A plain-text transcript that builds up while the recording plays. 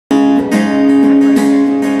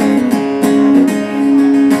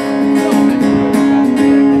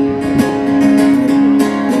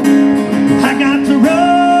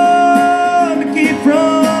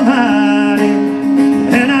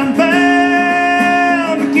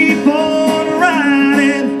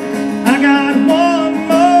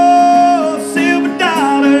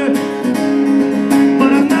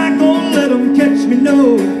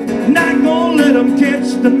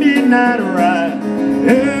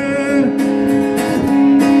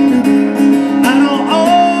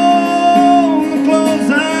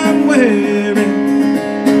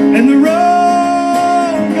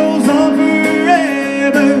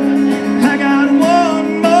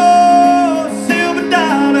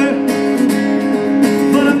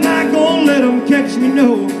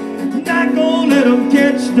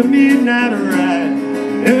the midnight ride.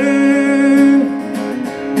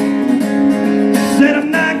 Said I'm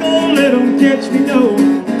not gonna let them catch me, no,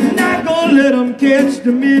 not gonna let them catch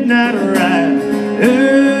the midnight ride.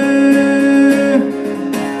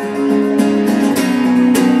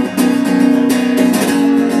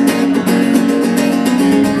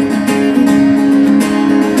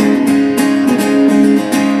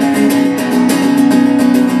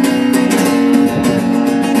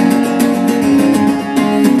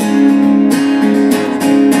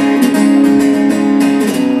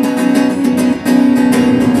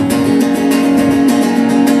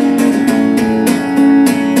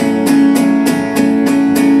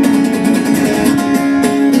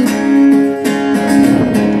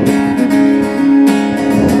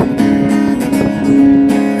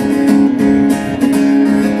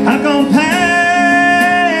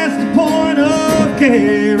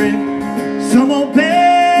 Some old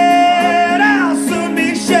bed I'll soon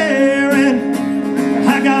be sharing.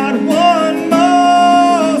 I got one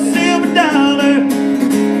more silver dollar,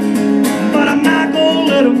 but I'm not gonna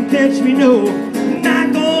let them catch me, no,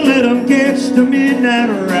 not gonna let them catch the midnight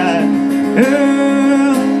ride.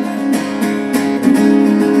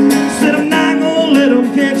 Said I'm not gonna let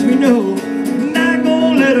them catch me, no, not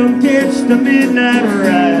gonna let them catch the midnight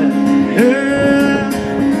ride.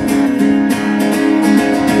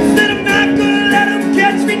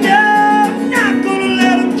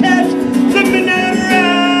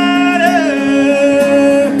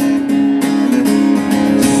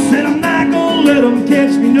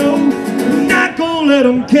 Catch me, no, not gonna let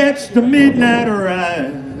them catch the midnight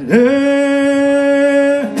ride.